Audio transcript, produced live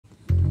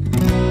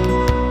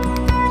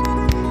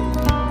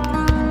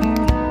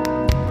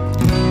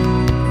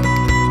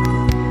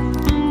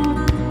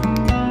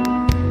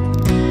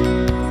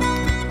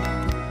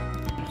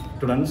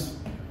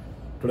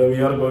Today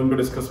we are going to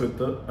discuss with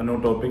a new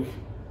topic,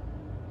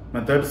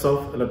 methods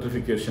of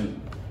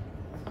electrification.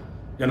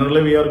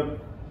 Generally we are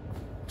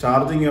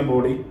charging a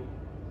body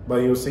by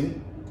using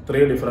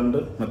three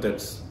different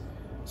methods.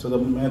 So the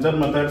major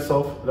methods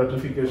of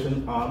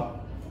electrification are: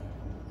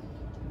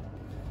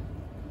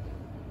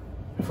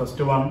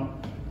 first one,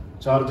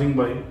 charging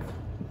by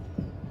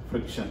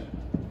friction.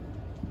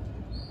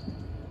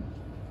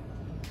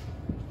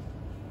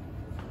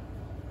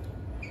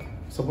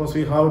 Suppose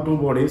we have two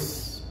bodies,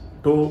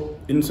 two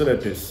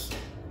insulators.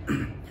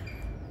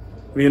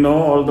 We know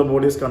all the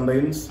bodies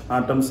contains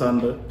atoms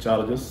and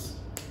charges.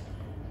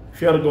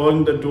 If you are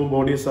going, the two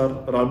bodies are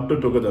rubbed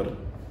together.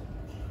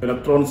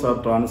 Electrons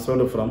are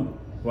transferred from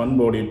one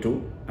body to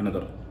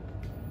another.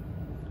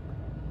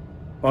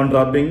 On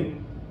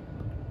rubbing,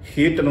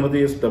 heat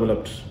energy is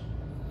developed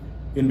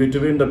in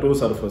between the two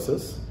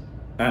surfaces,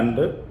 and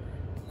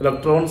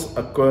electrons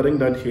acquiring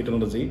that heat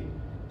energy,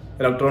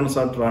 electrons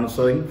are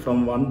transferring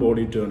from one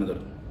body to another.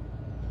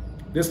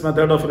 This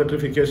method of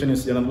electrification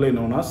is generally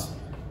known as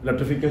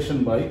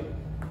electrification by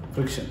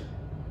friction.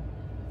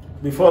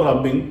 Before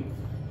rubbing,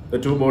 the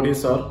two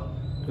bodies are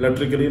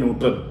electrically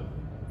neutral,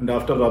 and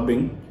after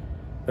rubbing,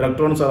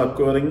 electrons are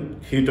acquiring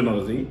heat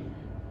energy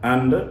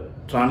and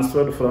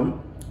transferred from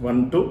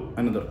one to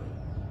another.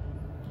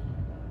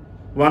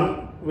 One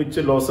which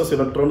loses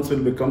electrons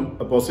will become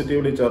a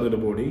positively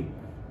charged body.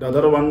 The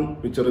other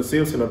one which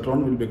receives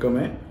electron will become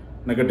a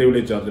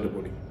negatively charged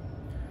body.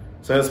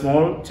 So a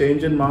small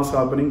change in mass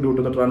happening due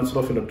to the transfer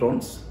of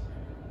electrons.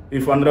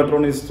 If one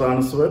electron is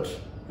transferred,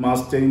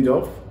 mass change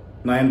of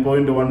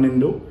 9.1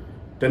 into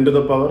 10 to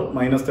the power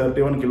minus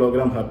 31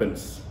 kilogram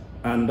happens,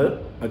 and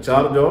a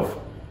charge of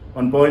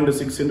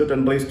 1.6 into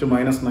 10 raised to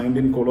minus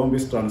 19 coulomb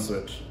is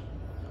transferred.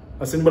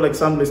 A simple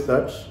example is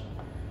that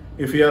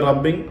if we are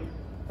rubbing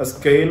a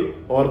scale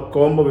or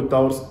comb with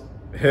our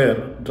hair,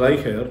 dry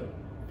hair,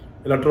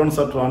 electrons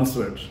are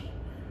transferred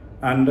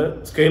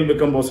and scale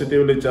become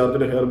positively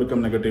charged, hair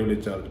become negatively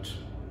charged.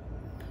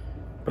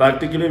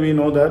 Practically we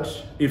know that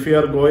if we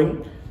are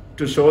going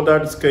to show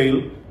that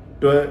scale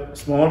to a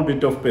small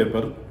bit of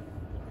paper,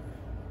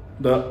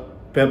 the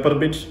paper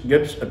bit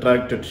gets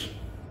attracted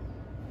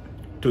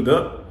to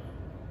the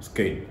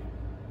scale.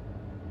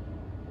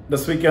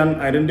 Thus we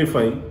can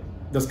identify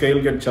the scale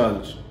get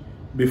charged.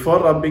 Before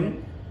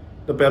rubbing,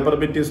 the paper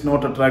bit is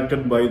not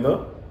attracted by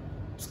the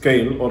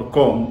scale or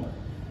comb,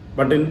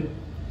 but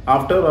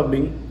after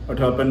rubbing, what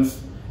happens?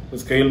 The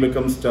scale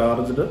becomes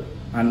charged,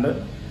 and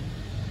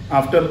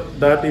after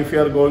that, if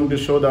you are going to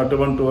show that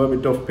one to a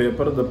bit of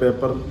paper, the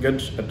paper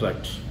gets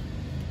attracted.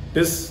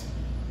 This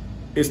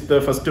is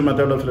the first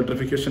method of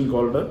electrification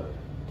called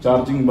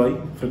charging by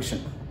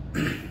friction.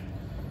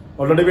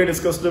 Already we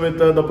discussed with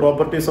the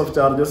properties of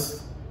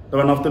charges.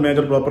 One of the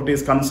major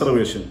properties is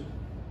conservation.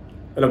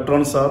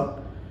 Electrons are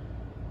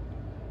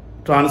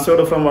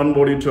transferred from one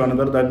body to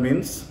another. That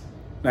means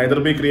neither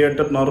be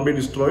created nor be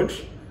destroyed,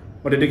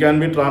 but it can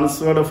be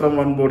transferred from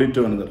one body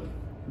to another.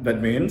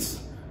 That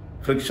means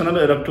frictional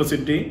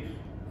electricity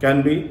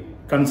can be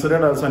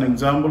considered as an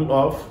example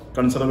of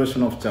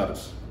conservation of charge.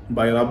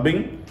 By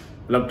rubbing,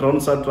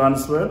 electrons are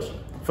transferred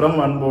from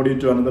one body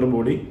to another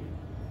body.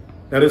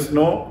 There is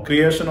no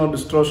creation or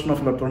destruction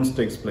of electrons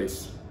takes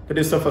place. It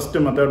is the first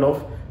method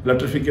of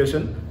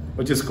electrification,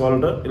 which is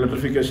called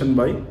electrification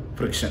by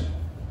friction.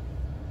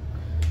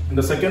 And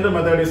the second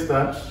method is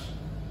that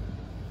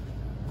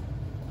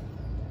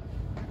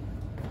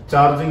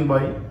charging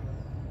by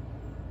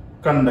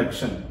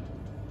conduction.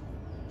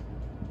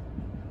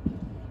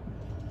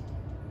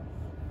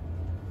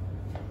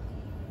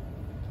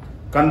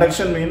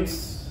 Conduction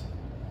means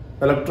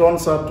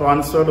electrons are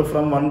transferred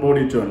from one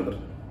body to another.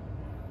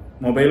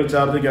 Mobile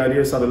charge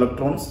carriers are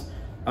electrons,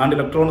 and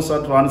electrons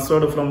are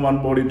transferred from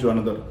one body to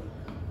another.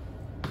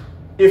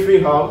 If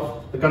we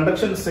have, the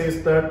conduction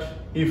says that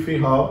if we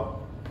have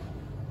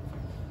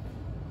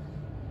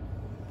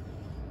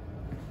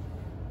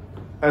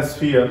a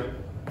sphere,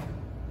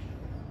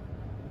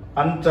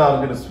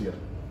 uncharged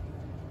sphere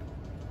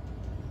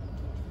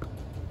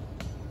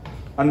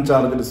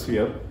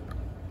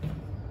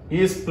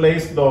is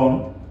placed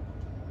on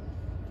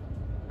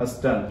a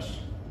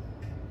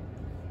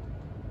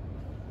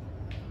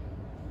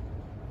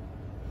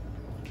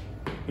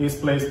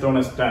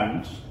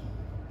stand.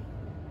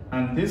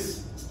 And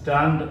this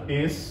stand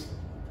is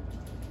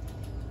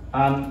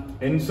an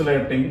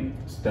insulating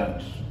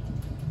stand.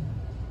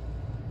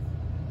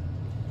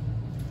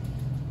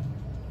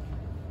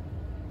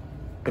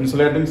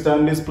 Insulating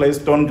stand is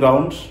placed on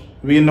ground.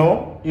 We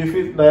know if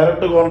is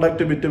direct contact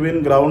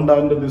between ground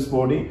and this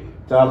body,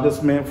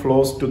 charges may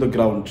flows to the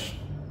ground.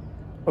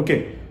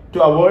 Okay,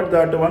 to avoid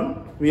that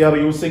one, we are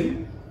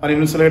using an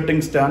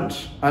insulating stand,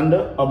 and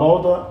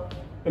above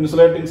the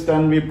insulating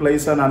stand we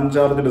place an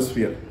uncharged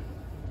sphere.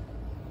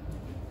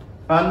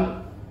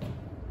 And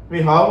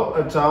we have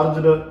a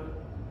charged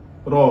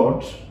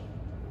rod.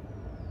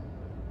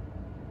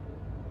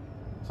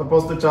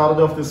 Suppose the charge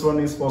of this one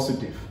is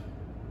positive.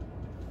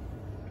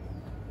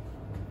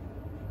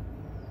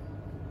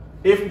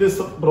 If this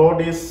rod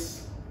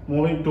is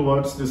moving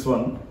towards this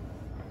one,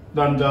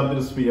 the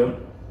uncharged sphere,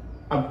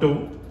 up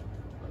to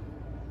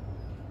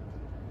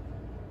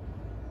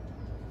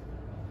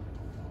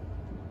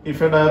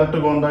if a direct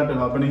contact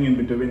happening in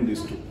between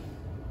these two.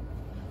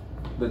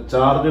 The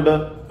charged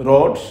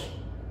rod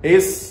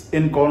is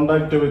in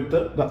contact with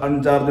the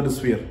uncharged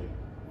sphere.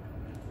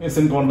 Is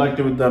in contact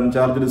with the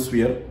uncharged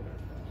sphere.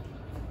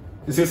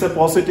 This is a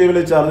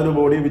positively charged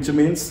body, which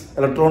means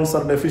electrons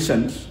are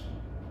deficient.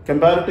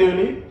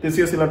 Comparatively, this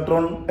is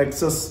electron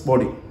excess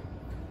body.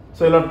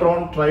 So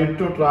electron tried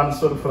to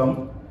transfer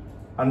from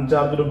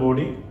uncharged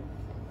body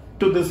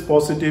to this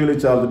positively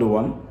charged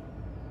one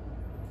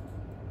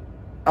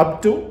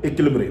up to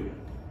equilibrium.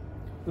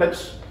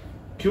 Let's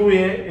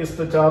QA is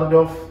the charge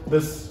of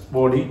this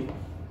body,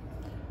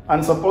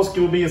 and suppose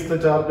QB is the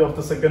charge of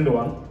the second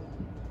one.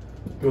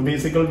 QB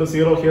is equal to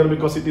 0 here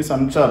because it is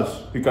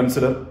uncharged. We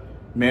consider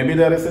maybe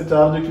there is a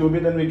charge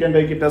QB, then we can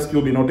take it as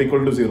QB not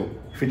equal to 0.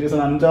 If it is an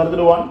uncharged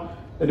one,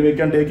 then we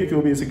can take it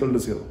QB is equal to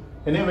 0.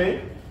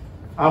 Anyway,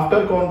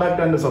 after contact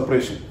and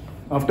separation,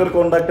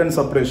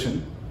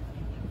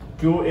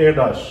 QA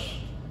dash,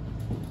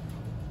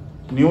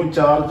 new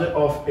charge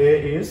of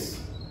A is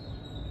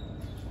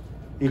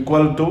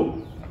equal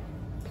to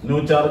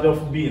new charge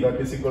of B,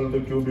 that is equal to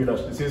QB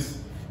dash. This is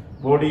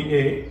body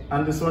A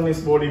and this one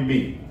is body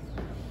B.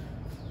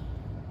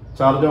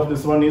 Charge of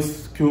this one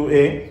is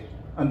QA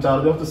and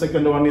charge of the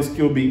second one is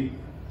QB.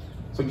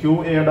 So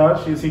QA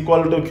dash is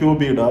equal to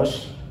QB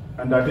dash,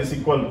 and that is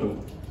equal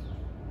to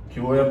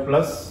QA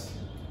plus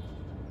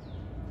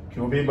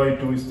QB by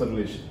 2 is the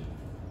relation.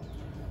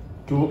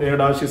 QA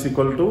dash is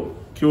equal to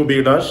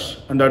QB dash,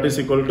 and that is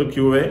equal to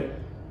QA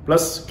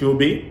plus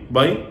QB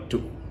by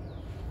 2.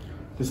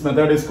 This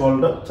method is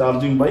called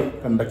charging by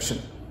conduction.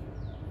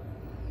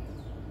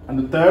 And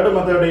the third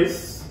method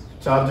is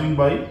charging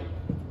by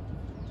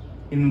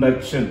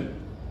induction.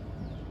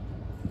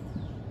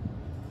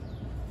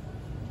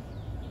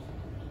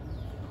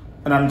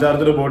 An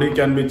uncharged body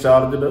can be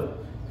charged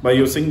by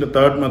using the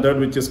third method,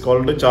 which is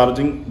called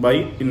charging by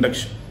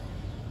induction.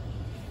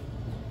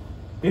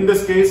 In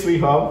this case, we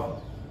have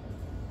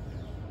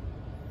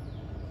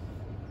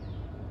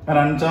an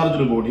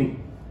uncharged body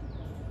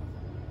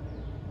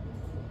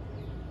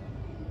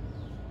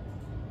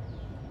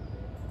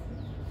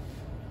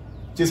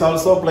which is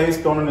also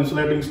placed on an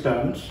insulating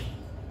stand,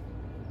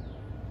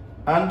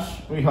 and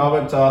we have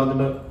a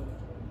charged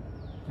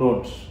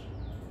rod.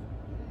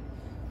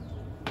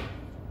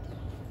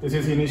 This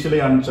is initially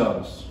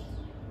uncharged.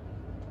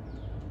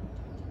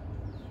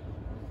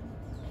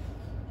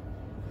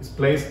 It's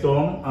placed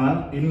on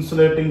an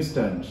insulating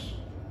stand.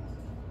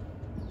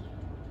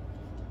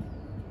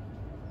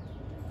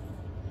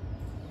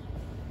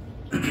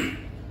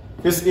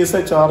 This is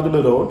a charged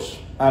rod,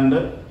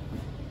 and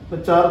the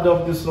charge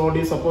of this rod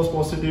is suppose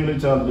positively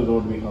charged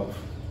rod we have.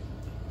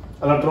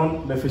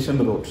 Electron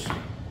deficient rods.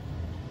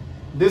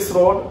 This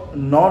rod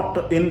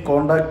not in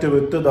contact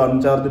with the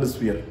uncharged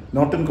sphere.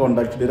 Not in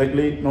contact,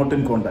 directly not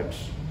in contact.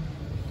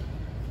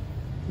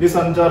 This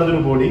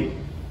uncharged body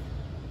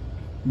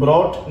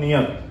brought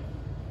near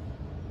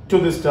to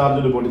this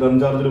charged body. The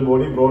uncharged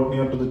body brought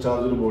near to the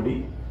charged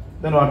body.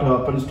 Then what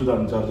happens to the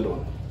uncharged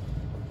one?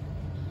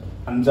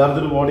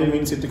 Uncharged body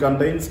means it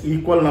contains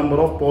equal number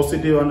of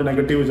positive and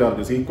negative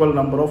charges. Equal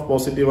number of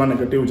positive and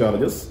negative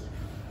charges.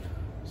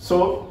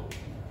 So,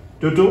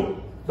 due to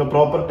the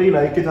property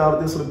like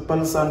charges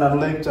repels and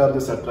unlike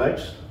charges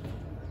attract,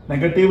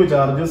 negative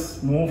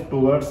charges move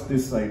towards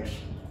this side.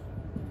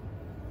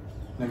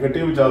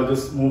 Negative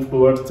charges move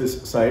towards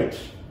this side,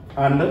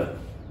 and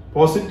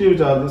positive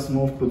charges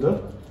move to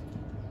the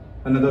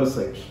another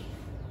side.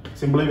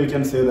 Simply we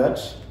can say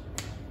that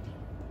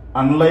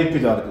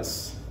unlike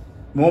charges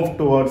move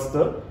towards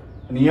the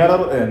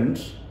nearer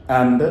end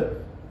and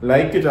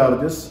like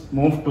charges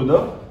move to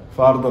the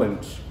farther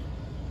end.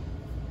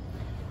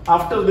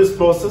 After this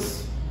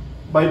process,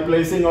 by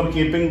placing or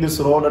keeping this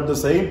rod at the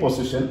same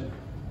position,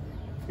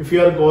 if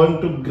you are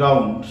going to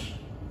ground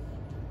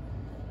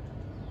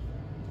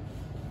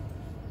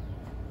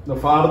the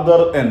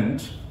farther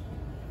end,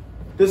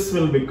 this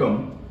will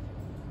become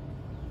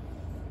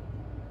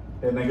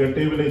a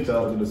negatively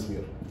charged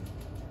sphere.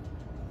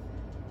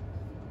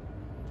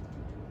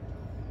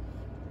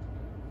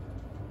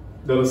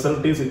 The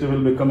result is it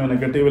will become a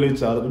negatively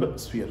charged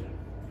sphere.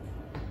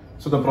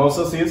 So the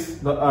process is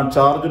the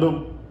charged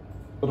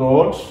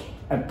rod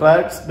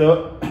attracts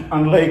the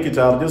unlike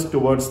charges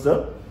towards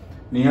the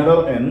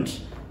nearer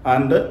end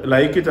and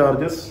like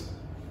charges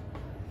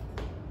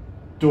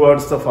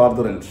towards the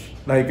farther end.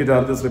 Like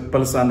charges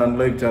repels and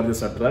unlike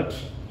charges attract.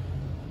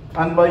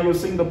 And by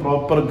using the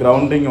proper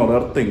grounding or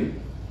earthing,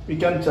 we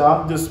can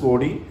charge this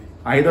body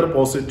either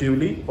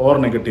positively or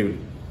negatively.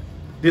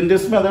 In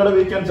this method,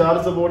 we can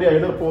charge the body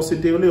either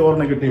positively or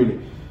negatively.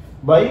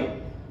 By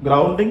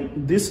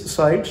grounding this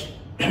side,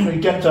 we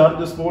can charge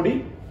this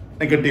body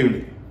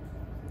negatively.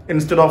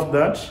 Instead of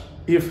that,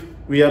 if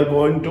we are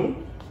going to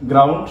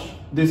ground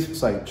this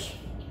side,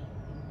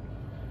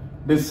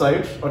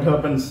 what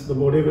happens? The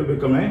body will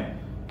become a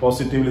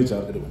positively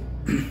charged one.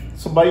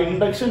 So by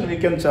induction we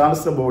can charge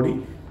the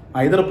body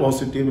either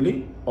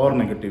positively or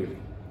negatively.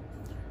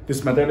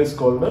 This method is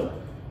called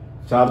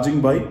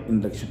charging by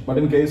induction. But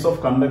in case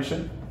of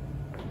conduction,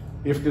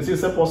 if this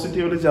is a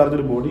positively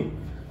charged body,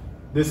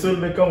 this will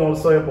become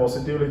also a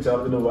positively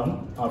charged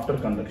one after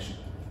conduction,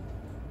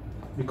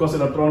 because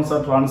electrons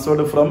are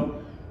transferred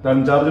from the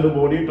uncharged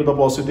body to the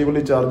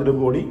positively charged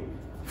body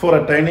for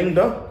attaining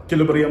the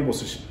equilibrium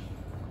position.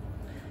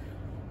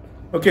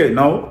 Okay,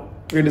 now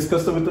we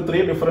discussed with the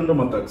three different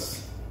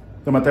methods.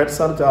 The methods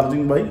are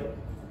charging by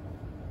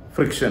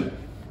friction,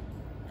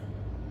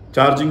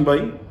 charging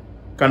by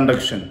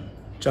conduction,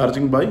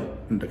 charging by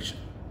induction.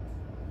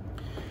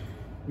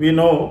 We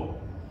know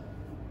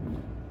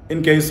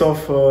in case of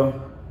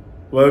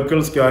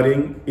vehicles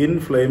carrying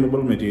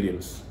inflammable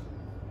materials,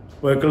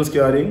 vehicles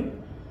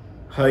carrying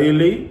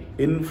highly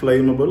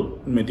inflammable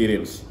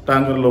materials,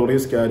 tanker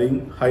lorries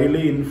carrying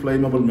highly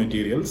inflammable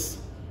materials,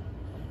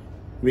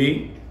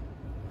 we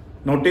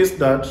notice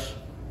that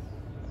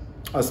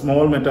a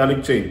small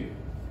metallic chain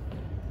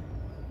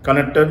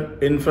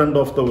connected in front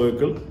of the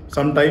vehicle,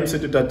 sometimes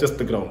it touches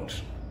the ground.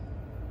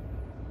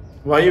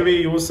 Why we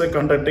use a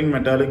conducting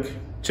metallic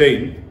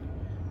chain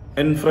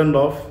in front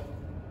of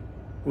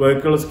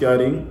vehicles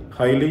carrying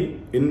highly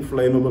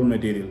inflammable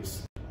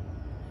materials?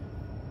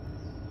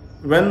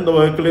 When the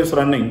vehicle is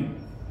running,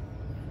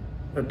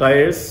 the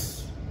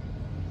tires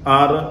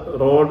are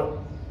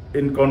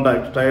in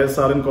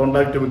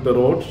contact with the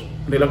road,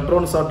 and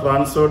electrons are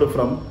transferred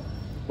from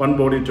one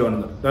body to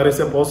another. There is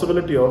a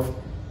possibility of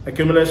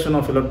accumulation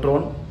of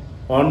electron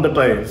on the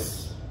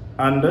tires,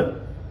 and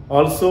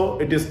also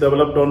it is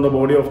developed on the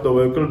body of the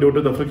vehicle due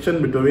to the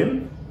friction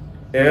between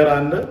air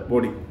and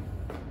body.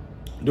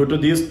 Due to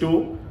these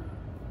two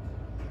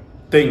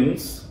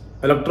things,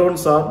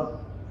 electrons are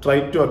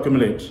tried to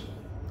accumulate,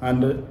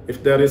 and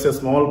if there is a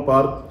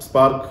small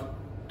spark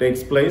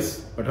takes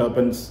place, what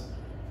happens?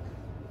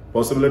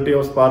 Possibility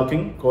of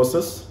sparking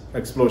causes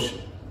explosion.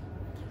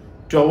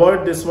 To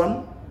avoid this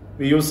one,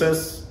 we use a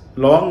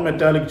long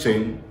metallic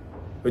chain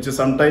which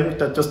sometimes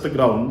touches the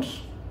ground,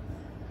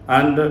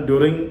 and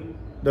during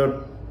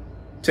the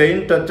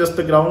chain touches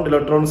the ground,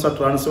 electrons are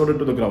transferred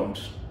to the ground.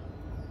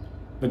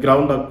 The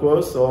ground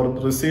acquires or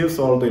receives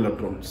all the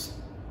electrons.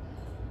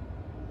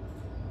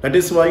 That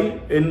is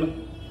why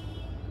in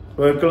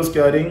vehicles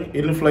carrying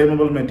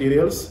inflammable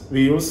materials,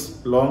 we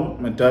use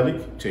long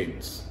metallic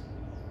chains.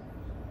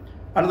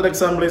 Another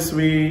example is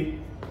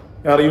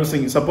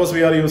suppose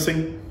we are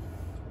using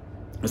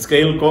a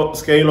scale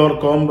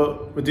or comb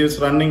which is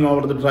running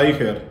over the dry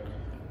hair.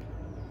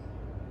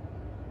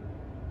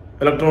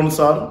 Electrons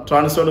are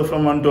transferred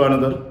from one to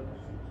another.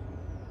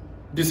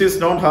 This is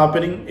not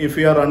happening if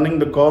we are running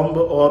the comb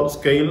or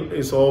scale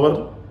is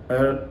over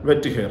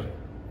wet hair.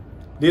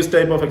 These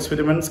type of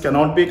experiments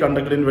cannot be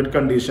conducted in wet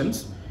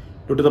conditions.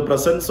 Due to the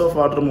presence of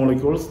water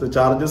molecules, the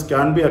charges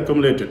can be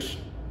accumulated.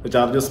 The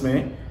charges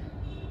may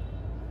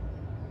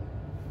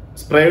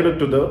spread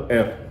to the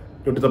air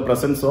due to the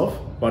presence of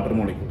water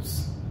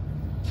molecules.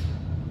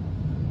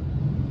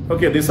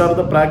 Okay, these are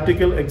the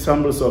practical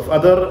examples of.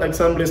 Other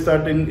example is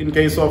that in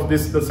case of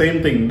this, the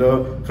same thing,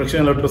 the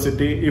friction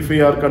electricity, if we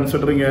are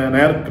considering an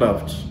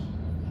aircraft,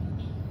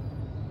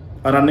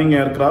 a running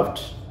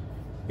aircraft,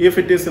 if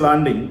it is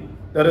landing,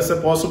 there is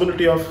a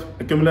possibility of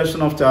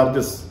accumulation of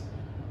charges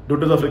due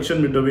to the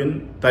friction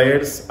between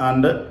tires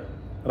and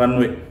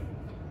runway.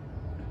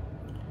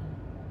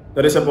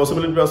 There is a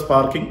possibility of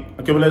sparking,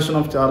 accumulation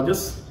of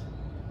charges,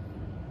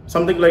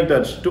 something like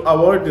that. To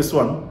avoid this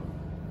one,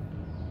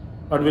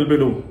 what will we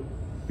do?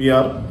 We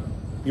are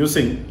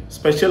using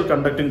special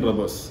conducting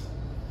rubbers.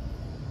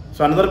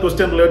 So another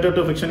question related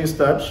to friction is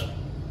that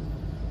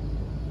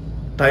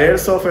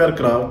tires of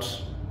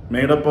aircraft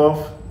made up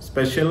of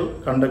special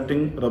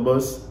conducting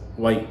rubbers.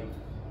 Why?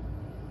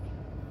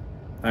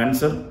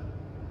 Answer: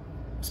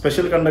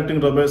 special conducting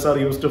rubbers are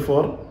used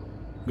for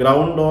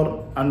ground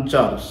or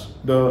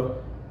uncharged. The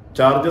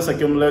charges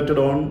accumulated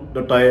on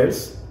the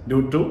tires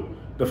due to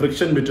the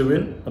friction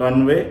between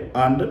runway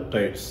and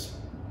tires.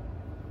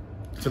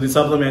 So these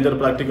are the major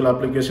practical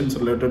applications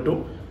related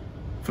to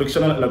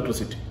frictional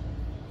electricity.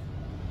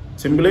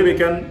 Simply we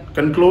can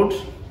conclude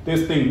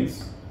these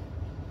things.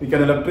 We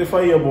can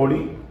electrify a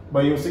body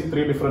by using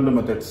three different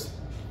methods.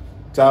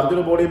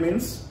 Charged body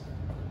means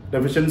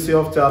deficiency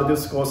of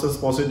charges causes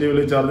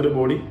positively charged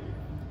body,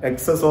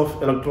 excess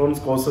of electrons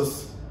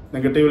causes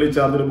negatively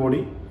charged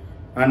body,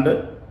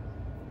 and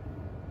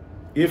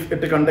if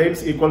it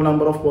contains equal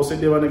number of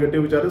positive and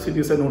negative charges, it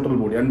is a neutral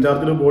body.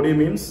 Uncharged body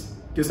means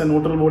it is a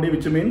neutral body,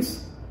 which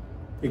means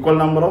equal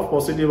number of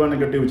positive and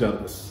negative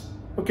charges.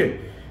 Okay,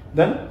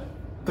 then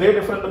three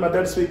different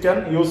methods we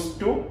can use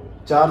to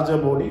charge a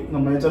body. The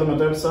major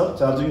methods are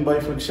charging by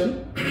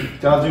friction,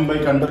 charging by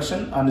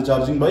conduction, and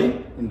charging by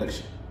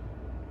induction.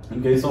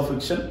 In case of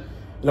friction,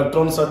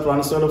 electrons are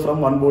transferred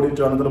from one body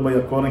to another by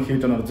acquiring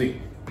heat energy.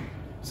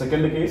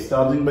 Second case,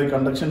 charging by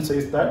conduction,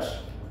 says that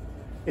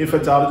if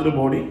a charged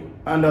body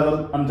and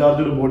other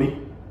uncharged body,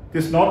 it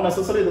is not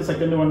necessary the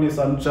second one is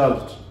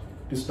uncharged.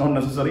 It is not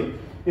necessary.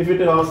 if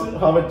it has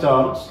have a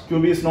charge,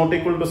 QB is not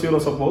equal to 0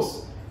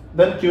 suppose,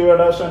 then QA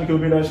dash and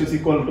QB dash is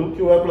equal to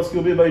QA plus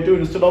QB by 2.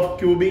 Instead of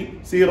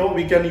QB 0,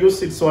 we can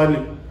use its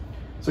value.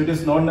 So it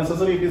is not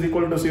necessary it is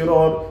equal to 0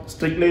 or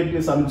strictly it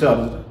is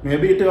uncharged.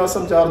 Maybe it has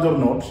some charge or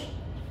not.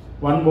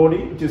 One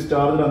body which is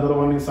charged, another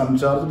one is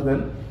uncharged.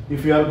 Then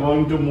if we are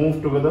going to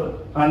move together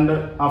and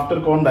after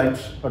contact,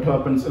 what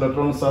happens?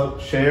 Electrons are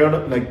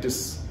shared like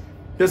this.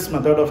 This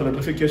method of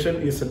electrification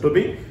is said to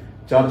be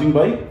charging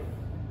by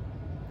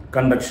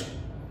conduction.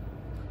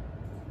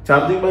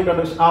 Charging by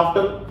conduction.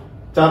 After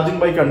charging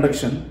by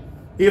conduction,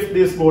 if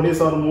these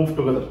bodies are moved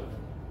together,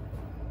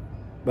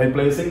 by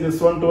placing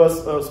this one to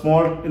a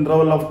small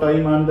interval of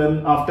time, and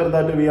then after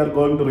that we are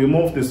going to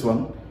remove this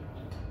one,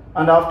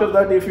 and after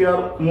that if we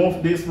are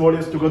move these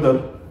bodies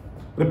together,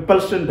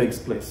 repulsion takes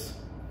place.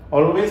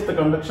 Always the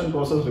conduction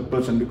causes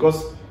repulsion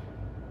because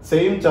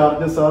same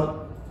charges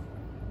are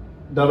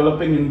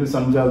developing in this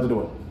uncharged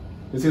one.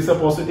 This is a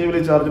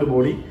positively charged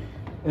body,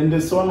 and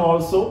this one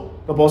also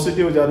the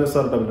positive charges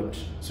are developed.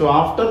 So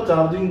after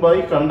charging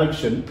by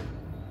conduction,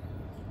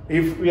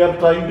 if we are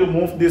trying to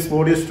move these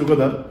bodies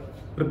together,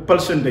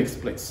 repulsion takes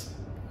place.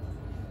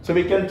 So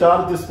we can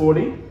charge this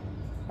body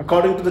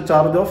according to the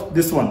charge of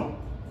this one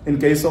in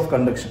case of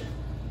conduction.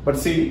 But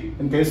see,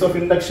 in case of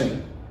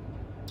induction,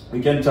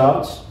 we can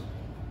charge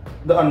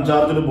the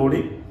uncharged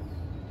body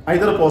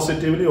either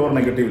positively or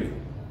negatively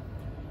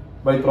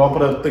by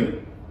proper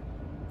earthing.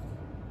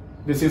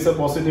 This is a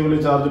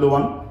positively charged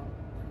one,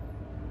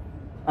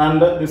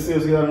 and this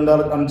is an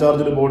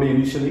uncharged body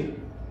initially.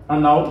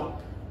 And now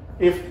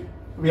if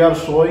we are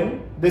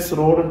showing this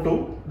rod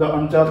to the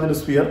uncharged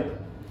sphere,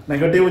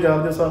 negative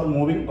charges are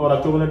moving or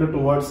accumulated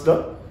towards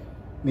the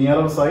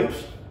nearer side,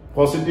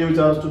 positive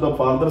charge to the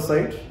farther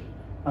side,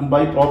 and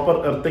by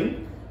proper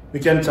earthing we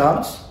can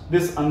charge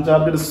this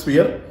uncharged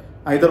sphere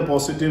either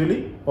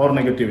positively or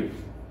negatively.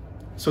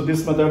 So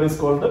this method is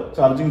called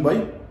charging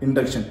by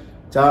induction.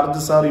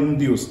 Charges are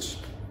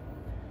induced.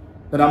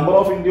 The number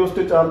of induced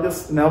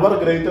charges never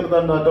greater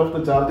than that of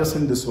the charges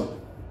in this one,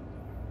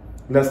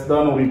 less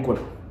than or equal.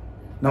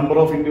 Number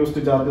of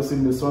induced charges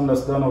in this one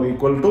less than or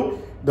equal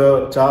to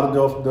the charge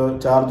of the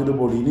charged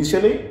body.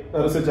 Initially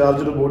there is a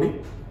charged body,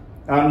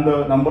 and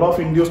the number of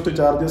induced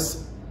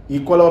charges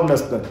equal or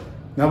less than,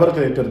 never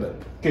greater than.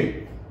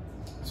 Okay.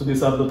 So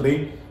these are the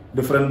three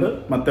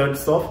different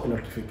methods of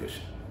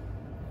electrification.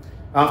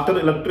 After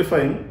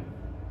electrifying,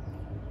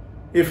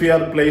 if we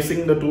are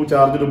placing the two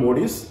charged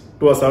bodies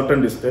to a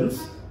certain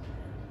distance,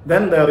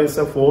 then there is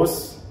a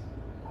force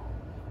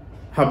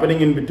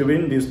happening in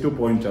between these 2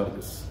 point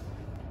charges.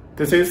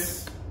 This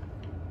is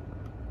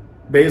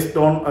based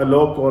on a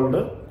law called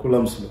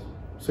Coulomb's law.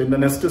 So in the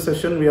next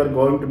session we are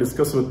going to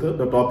discuss with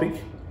the topic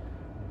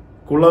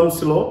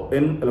Coulomb's law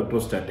in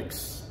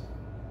electrostatics.